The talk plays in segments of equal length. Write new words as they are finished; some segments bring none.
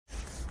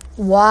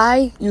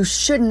why you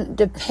shouldn't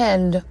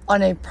depend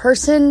on a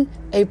person,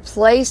 a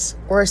place,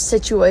 or a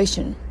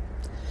situation.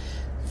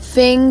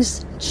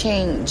 Things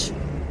change.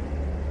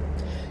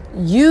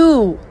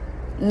 You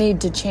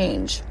need to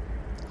change.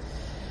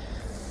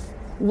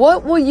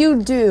 What will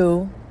you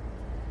do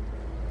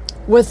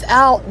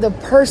without the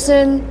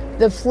person,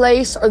 the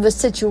place, or the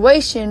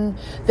situation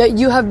that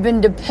you have been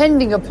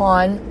depending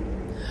upon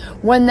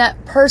when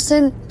that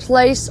person,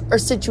 place, or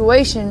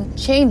situation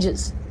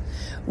changes?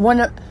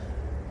 When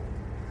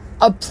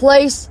a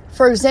place,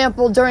 for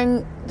example,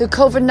 during the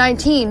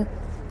COVID-19,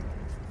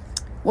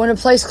 when a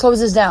place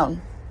closes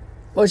down,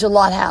 which a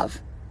lot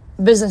have,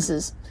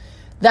 businesses,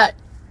 that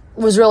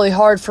was really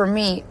hard for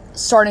me,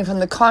 starting from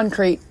the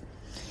concrete,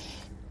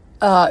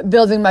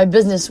 building my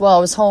business while I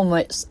was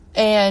homeless.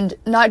 And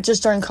not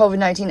just during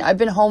COVID-19.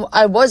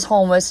 I was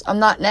homeless. I'm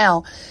not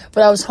now,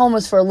 but I was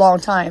homeless for a long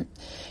time.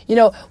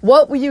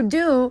 What will you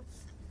do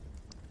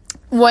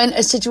when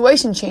a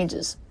situation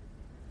changes?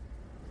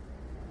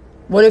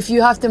 What if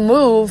you have to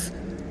move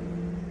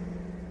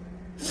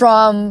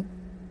from,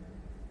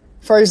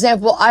 for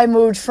example, I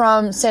moved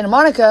from Santa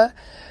Monica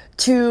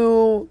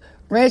to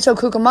Rancho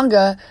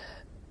Cucamonga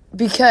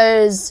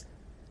because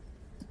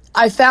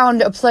I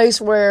found a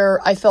place where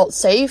I felt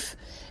safe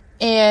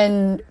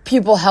and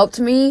people helped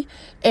me.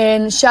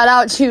 And shout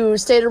out to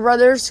Stater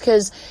Brothers,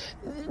 because,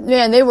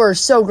 man, they were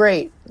so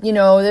great. They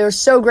were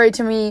so great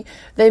to me.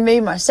 They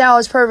made my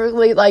salads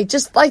perfectly,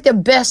 just like the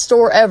best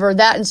store ever.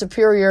 That in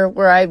Superior,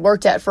 where I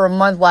worked at for a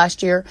month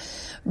last year.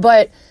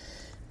 But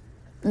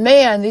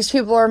man, these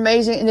people are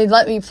amazing, and they'd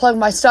let me plug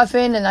my stuff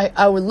in, and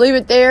I would leave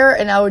it there,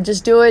 and I would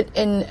just do it,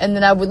 and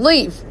then I would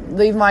leave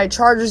my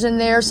chargers in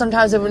there.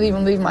 Sometimes I would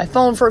even leave my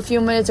phone for a few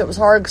minutes. It was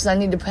hard because I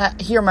need to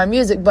hear my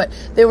music, but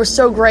they were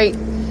so great.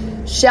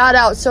 Shout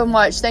out so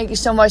much. Thank you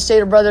so much,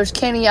 Stater Brothers.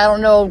 Kenny, I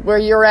don't know where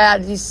you're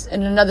at. He's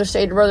in another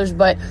Stater Brothers,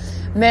 but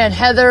man,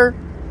 Heather,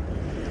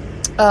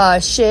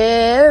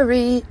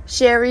 Sherry,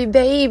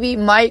 baby,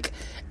 Mike,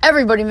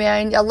 everybody,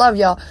 man, I love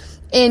y'all.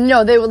 And,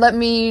 they would let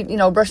me,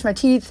 brush my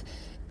teeth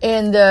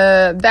in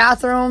the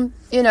bathroom,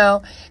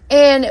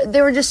 and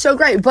they were just so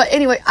great. But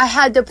anyway,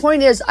 the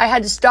point is, I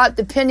had to stop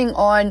depending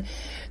on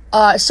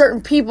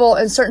certain people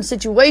and certain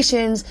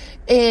situations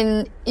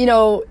in,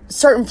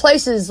 certain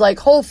places like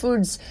Whole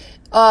Foods,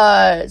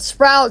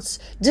 Sprouts.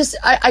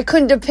 I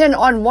couldn't depend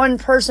on one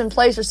person,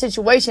 place, or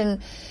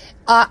situation.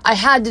 I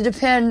had to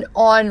depend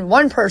on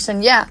one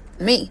person. Yeah,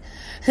 me.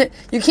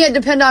 You can't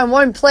depend on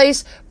one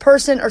place,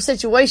 person, or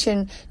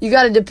situation. You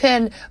got to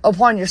depend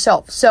upon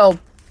yourself. So,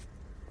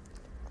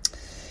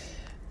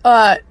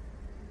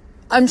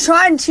 I'm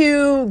trying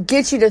to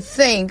get you to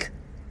think,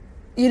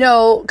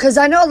 because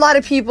I know a lot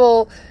of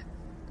people,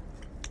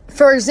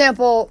 for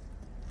example,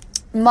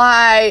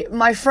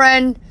 my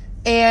friend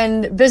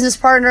and business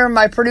partner,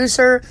 my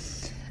producer,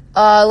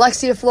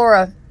 Alexia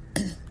Flora,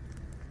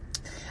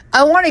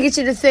 I want to get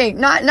you to think,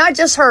 not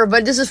just her,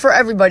 but this is for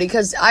everybody,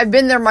 because I've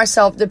been there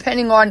myself,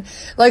 depending on,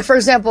 for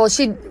example,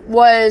 she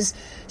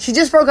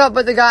just broke up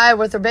with the guy,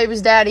 with her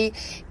baby's daddy,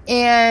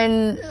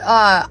 and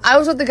I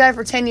was with the guy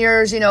for 10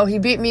 years. He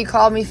beat me,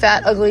 called me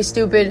fat, ugly,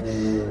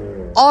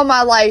 stupid, all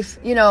my life.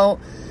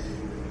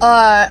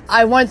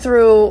 I went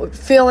through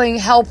feeling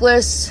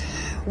helpless,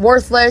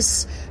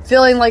 worthless,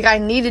 feeling like I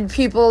needed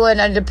people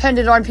and I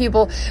depended on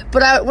people.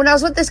 But when I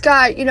was with this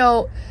guy,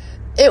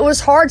 it was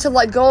hard to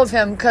let go of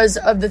him because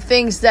of the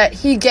things that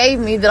he gave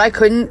me that I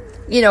couldn't,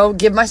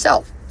 give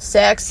myself.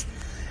 Sex,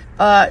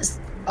 a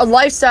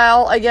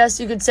lifestyle, I guess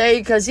you could say,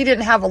 because he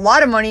didn't have a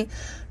lot of money,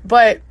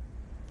 but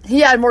he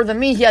had more than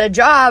me. He had a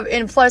job,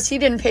 and plus he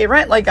didn't pay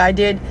rent like I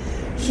did.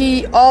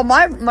 All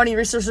my money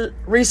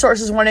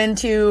resources went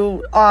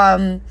into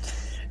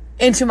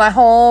my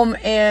home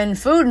and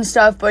food and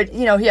stuff, but,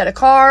 he had a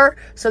car,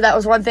 so that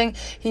was one thing.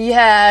 He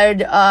had,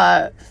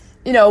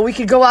 we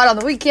could go out on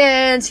the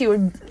weekends. He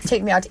would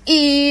take me out to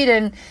eat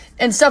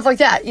and stuff like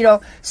that,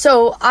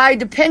 So I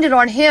depended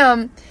on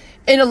him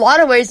in a lot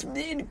of ways.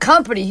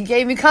 Company. He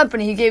gave me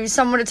company. He gave me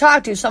someone to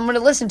talk to, someone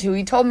to listen to.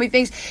 He told me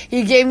things.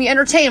 He gave me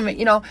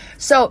entertainment,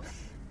 So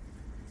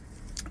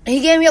he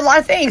gave me a lot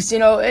of things,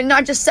 and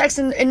not just sex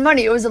and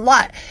money. It was a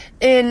lot.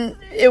 And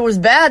it was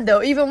bad,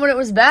 though. Even when it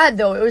was bad,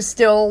 though, it was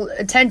still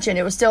attention.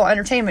 It was still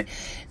entertainment.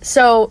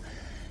 So,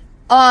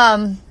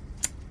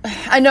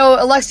 I know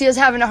Alexia's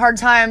having a hard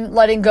time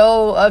letting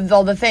go of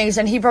all the things,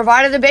 and he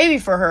provided a baby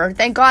for her.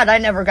 Thank God I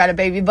never got a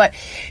baby, but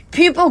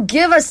people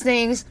give us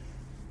things,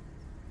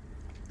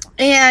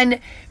 and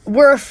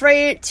we're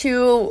afraid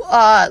to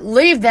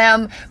leave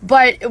them,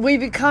 but we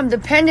become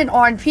dependent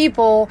on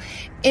people,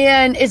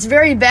 and it's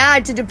very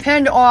bad to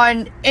depend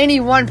on any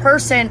one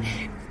person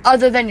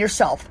other than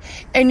yourself.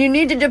 And you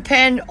need to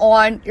depend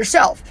on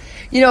yourself,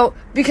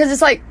 because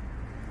it's like,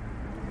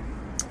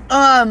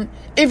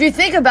 if you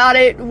think about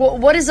it,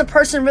 what is a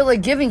person really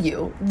giving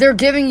you? They're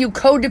giving you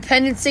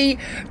codependency.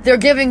 They're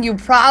giving you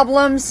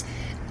problems.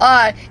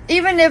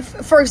 Even if,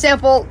 for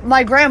example,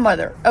 my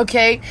grandmother,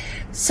 okay?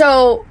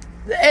 So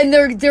and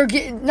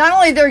not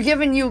only they're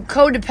giving you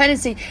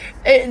codependency,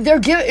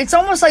 it's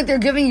almost like they're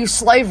giving you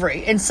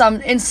slavery in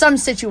some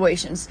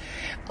situations,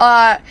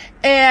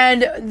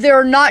 and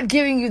they're not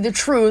giving you the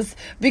truth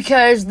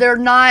because they're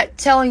not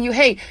telling you,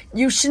 hey,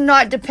 you should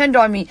not depend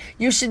on me.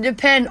 You should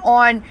depend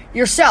on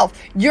yourself.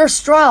 You're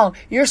strong.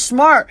 You're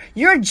smart.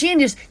 You're a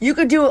genius. You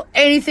could do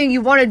anything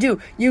you want to do.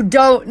 You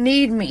don't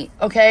need me.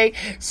 Okay.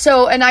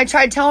 So, and I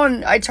tried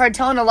telling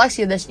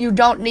Alexia this, you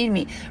don't need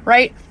me,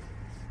 right?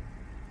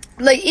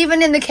 Like,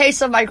 even in the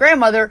case of my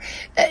grandmother,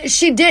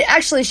 she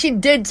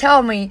did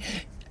tell me,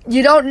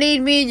 you don't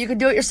need me, you can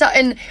do it yourself.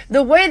 And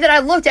the way that I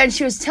looked at it,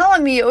 she was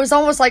telling me, it was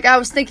almost like I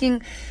was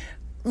thinking,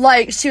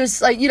 like, she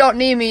was like, you don't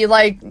need me,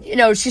 like,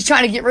 she's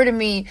trying to get rid of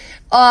me.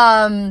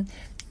 I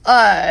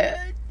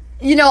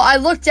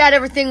looked at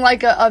everything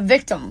like a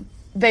victim,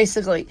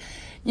 basically,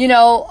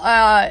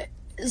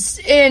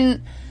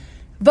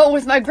 but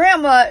with my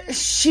grandma,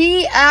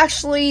 she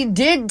actually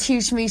did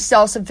teach me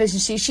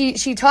self-sufficiency.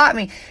 She taught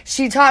me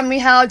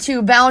how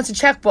to balance a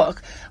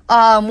checkbook,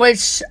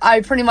 which I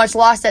pretty much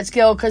lost that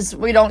skill because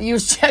we don't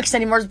use checks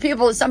anymore.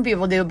 Some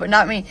people do, but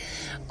not me.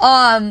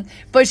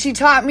 But she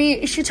taught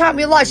me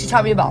a lot. She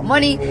taught me about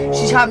money.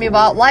 She taught me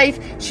about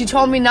life. She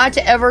told me not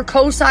to ever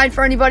co-sign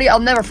for anybody. I'll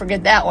never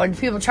forget that one.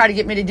 People try to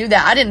get me to do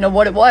that. I didn't know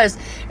what it was.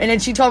 And then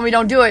she told me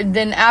don't do it. And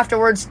then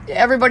afterwards,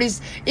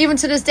 even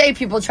to this day,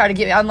 people try to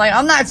get me. I'm like,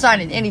 I'm not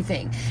signing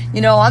anything.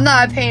 I'm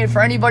not paying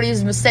for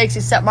anybody's mistakes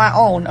except my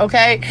own.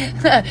 Okay.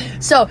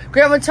 So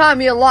grandma taught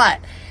me a lot.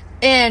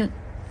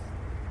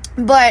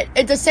 But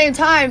at the same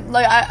time,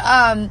 like,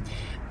 I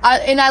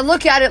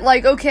look at it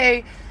like,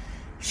 okay,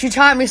 she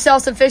taught me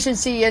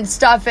self-sufficiency and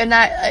stuff, and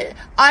I'm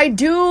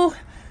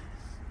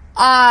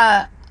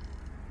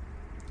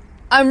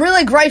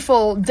really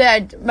grateful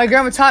that my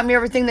grandma taught me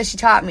everything that she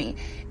taught me,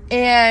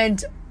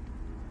 and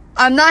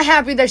I'm not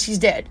happy that she's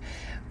dead.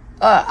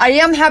 I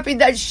am happy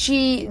that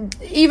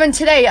even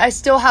today, I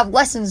still have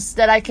lessons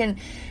that I can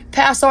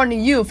pass on to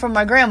you from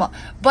my grandma,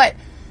 but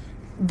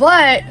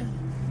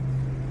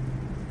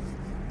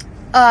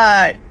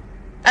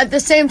at the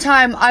same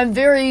time, I'm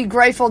very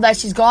grateful that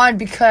she's gone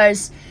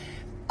because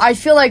I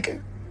feel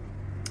like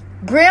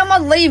grandma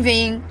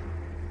leaving,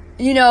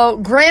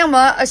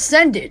 grandma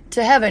ascended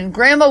to heaven.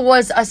 Grandma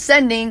was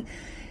ascending,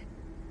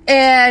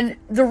 and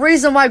the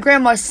reason why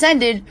grandma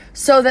ascended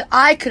so that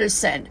I could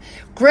ascend.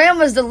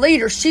 Grandma's the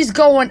leader. She's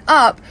going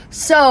up,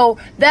 so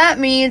that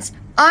means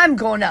I'm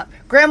going up.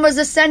 Grandma's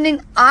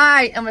ascending,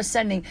 I am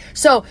ascending.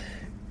 So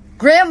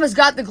grandma's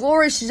got the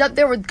glory. She's up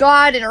there with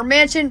God in her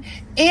mansion,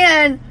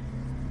 and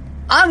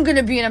I'm going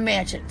to be in a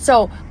mansion.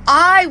 So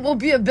I will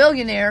be a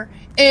billionaire.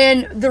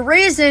 And the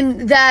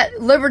reason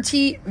that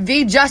Liberty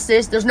v.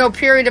 Justice, there's no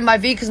period in my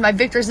V because my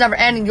victory is never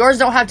ending. Yours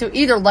don't have to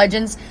either,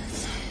 legends.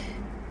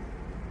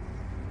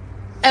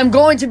 I'm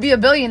going to be a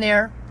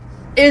billionaire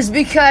is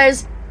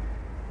because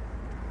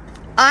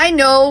I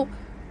know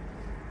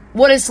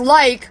what it's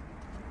like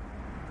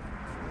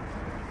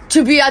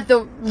to be at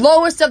the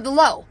lowest of the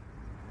low.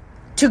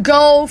 To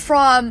go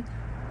from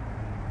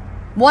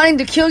wanting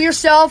to kill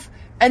yourself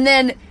and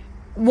then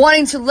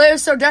wanting to live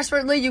so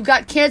desperately. You've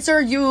got cancer,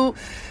 you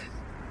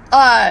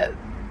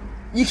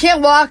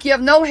can't walk, you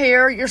have no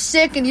hair, you're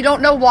sick and you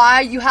don't know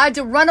why. You had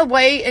to run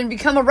away and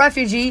become a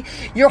refugee.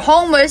 You're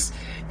homeless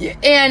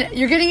and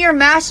you're getting your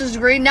master's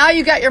degree. Now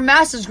you got your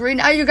master's degree.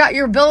 Now you got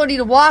your ability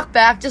to walk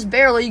back, just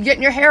barely. You're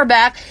getting your hair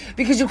back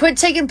because you quit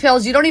taking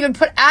pills. You don't even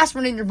put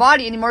aspirin in your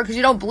body anymore because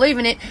you don't believe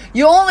in it.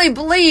 You only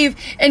believe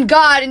in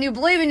God and you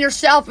believe in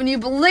yourself and you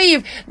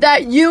believe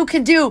that you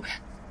can do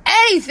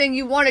anything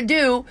you want to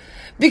do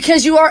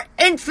because you are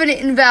infinite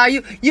in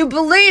value. You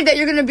believe that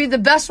you're going to be the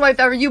best wife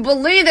ever. You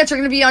believe that you're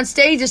going to be on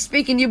stages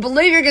speaking. You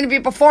believe you're going to be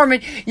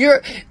performing.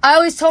 I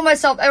always told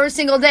myself every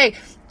single day,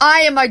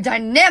 I am a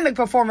dynamic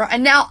performer.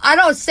 And now I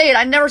don't say it.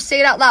 I never say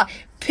it out loud.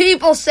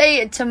 People say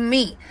it to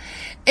me.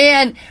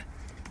 And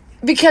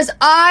because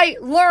I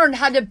learned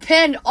how to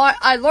depend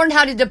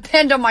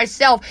on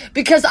myself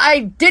because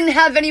I didn't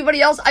have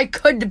anybody else I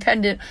could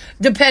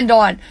depend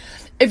on.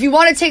 If you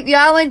want to take the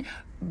island,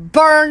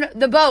 burn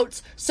the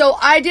boats. So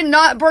I did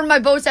not burn my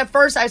boats at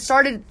first. I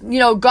started,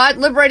 God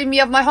liberated me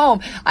of my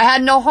home. I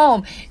had no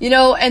home,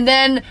 and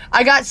then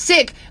I got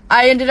sick.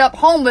 I ended up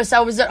homeless.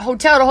 I was at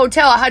hotel to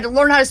hotel. I had to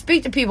learn how to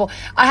speak to people.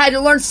 I had to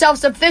learn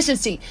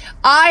self-sufficiency.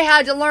 I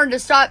had to learn to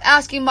stop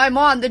asking my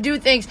mom to do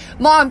things.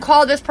 Mom,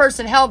 call this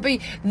person, help me.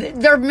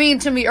 They're mean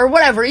to me or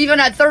whatever. Even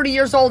at 30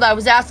 years old, I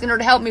was asking her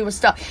to help me with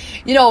stuff.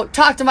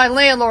 Talk to my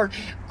landlord.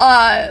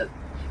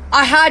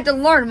 I had to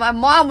learn. My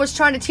mom was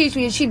trying to teach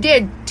me, and she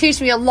did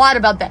teach me a lot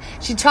about that.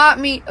 She taught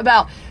me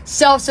about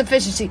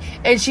self-sufficiency.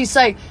 And she's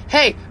like,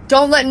 hey,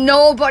 don't let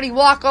nobody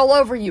walk all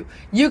over you.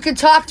 You can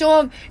talk to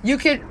them. You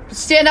can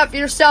stand up for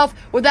yourself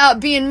without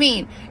being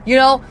mean,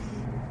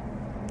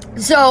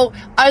 So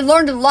I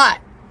learned a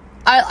lot.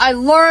 I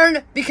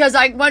learned because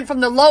I went from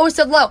the lowest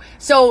of low.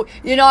 So,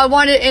 I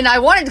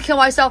wanted to kill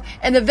myself,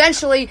 and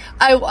eventually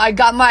I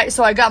got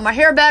my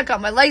hair back,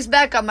 got my legs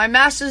back, got my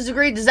master's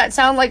degree. Does that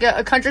sound like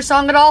a country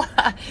song at all?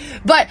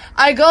 But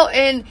I go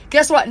and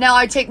guess what? Now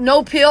I take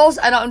no pills.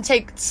 I don't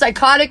take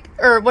psychiatric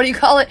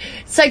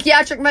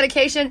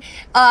medication.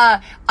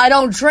 I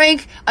don't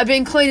drink. I've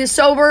been clean and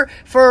sober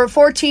for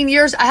 14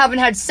 years. I haven't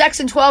had sex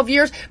in 12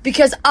 years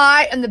because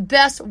I am the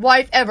best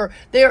wife ever.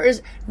 There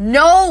is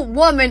no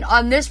woman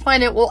on this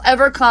planet will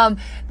ever come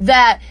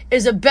that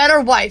is a better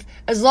wife.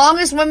 As long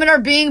as women are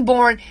being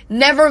born,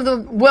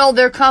 never will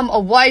there come a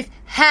wife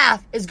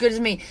half as good as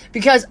me,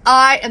 because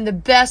I am the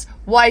best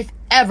wife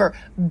ever.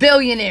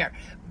 Billionaire,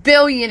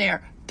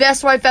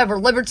 best wife ever.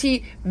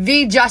 Liberty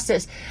v.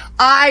 Justice.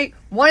 I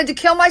wanted to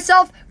kill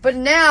myself, but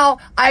now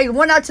I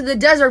went out to the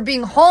desert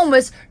being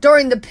homeless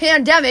during the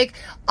pandemic.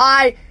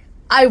 I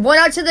went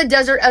out to the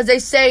desert, as they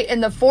say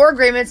in the 4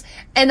 agreements,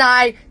 and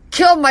I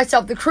killed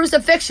myself. The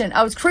crucifixion.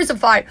 I was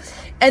crucified.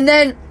 And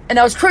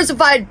I was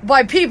crucified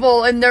by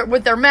people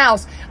with their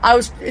mouths.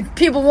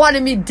 People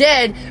wanted me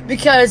dead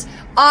because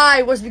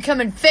I was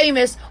becoming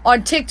famous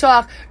on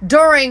TikTok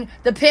during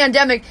the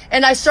pandemic,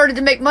 and I started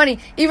to make money,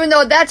 even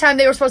though at that time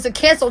they were supposed to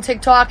cancel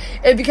TikTok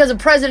because of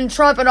President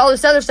Trump and all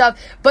this other stuff.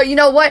 But you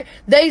know what?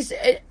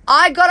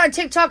 I got on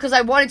TikTok because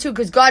I wanted to,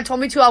 because God told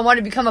me to. I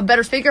wanted to become a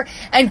better speaker,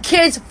 and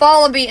kids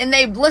follow me, and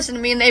they listen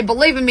to me, and they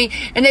believe in me,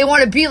 and they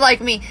want to be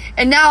like me.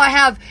 And now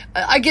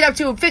I get up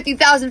to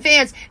 50,000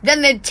 fans.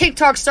 Then the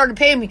TikTok started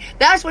paying me.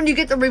 That's when you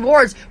get the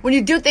rewards, when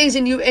you do things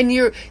and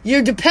you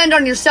depend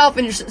on yourself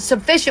and you're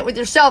sufficient with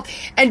yourself,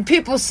 and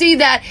people see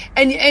that,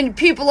 and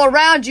people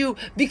around you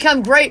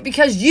become great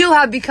because you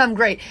have become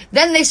great.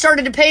 Then they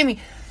started to pay me,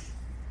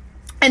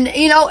 and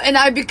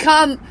I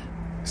become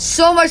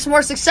so much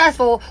more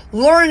successful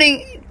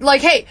learning,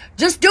 like, hey,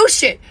 just do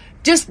shit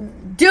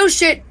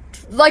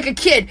like a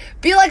kid.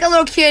 Be like a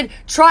little kid.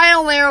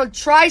 Trial and error.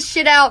 Try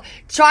shit out.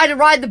 Try to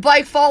ride the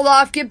bike, fall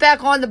off, get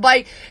back on the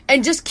bike,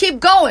 and just keep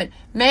going,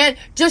 man.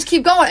 Just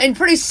keep going. And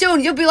pretty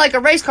soon, you'll be like a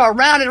race car,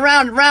 round and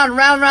round and round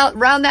and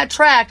round, round that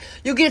track.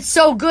 You'll get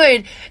so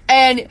good,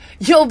 and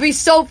you'll be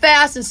so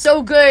fast and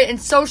so good and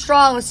so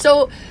strong and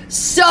so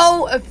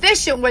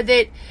efficient with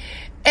it.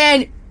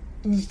 And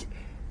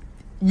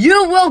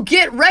you will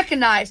get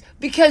recognized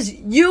because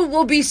you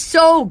will be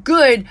so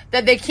good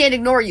that they can't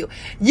ignore you.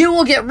 You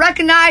will get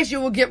recognized,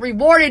 you will get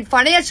rewarded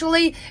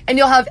financially, and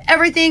you'll have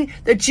everything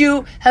that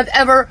you have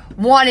ever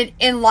wanted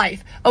in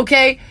life.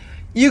 Okay?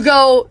 You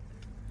go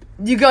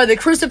the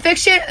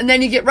crucifixion, and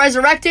then you get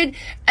resurrected,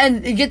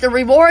 and you get the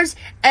rewards,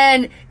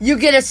 and you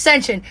get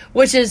ascension,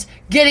 which is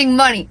getting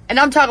money. And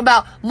I'm talking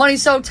about money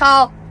so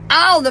tall,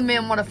 all the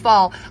men want to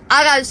fall.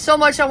 I got so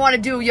much I want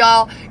to do,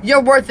 y'all.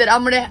 You're worth it.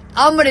 I'm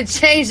gonna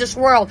change this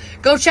world.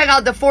 Go check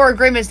out the 4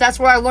 agreements. That's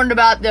where I learned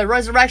about the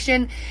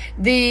resurrection,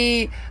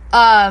 the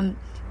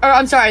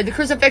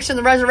crucifixion,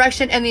 the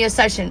resurrection, and the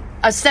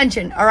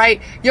ascension. All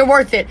right, you're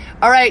worth it.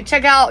 All right,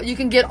 check out. You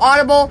can get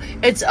Audible.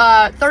 It's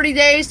 30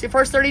 days. The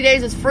first 30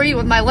 days is free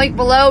with my link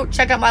below.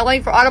 Check out my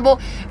link for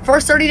Audible.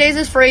 First 30 days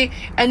is free,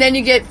 and then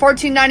you get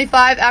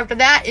 $14.95 after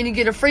that, and you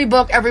get a free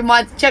book every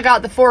month. Check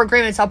out the 4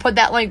 agreements. I'll put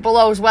that link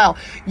below as well.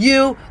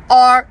 You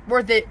are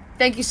worth it.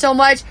 Thank you so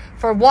much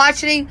for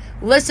watching,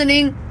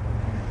 listening.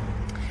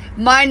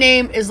 My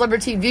name is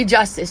Liberty v.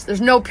 Justice.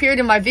 There's no period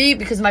in my V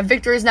because my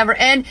victories never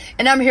end,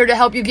 and I'm here to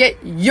help you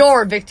get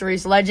your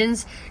victories,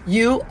 legends.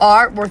 You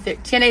are worth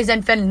it. Tienes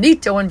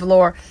infinito en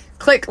valor.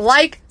 Click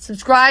like,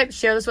 subscribe,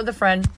 share this with a friend.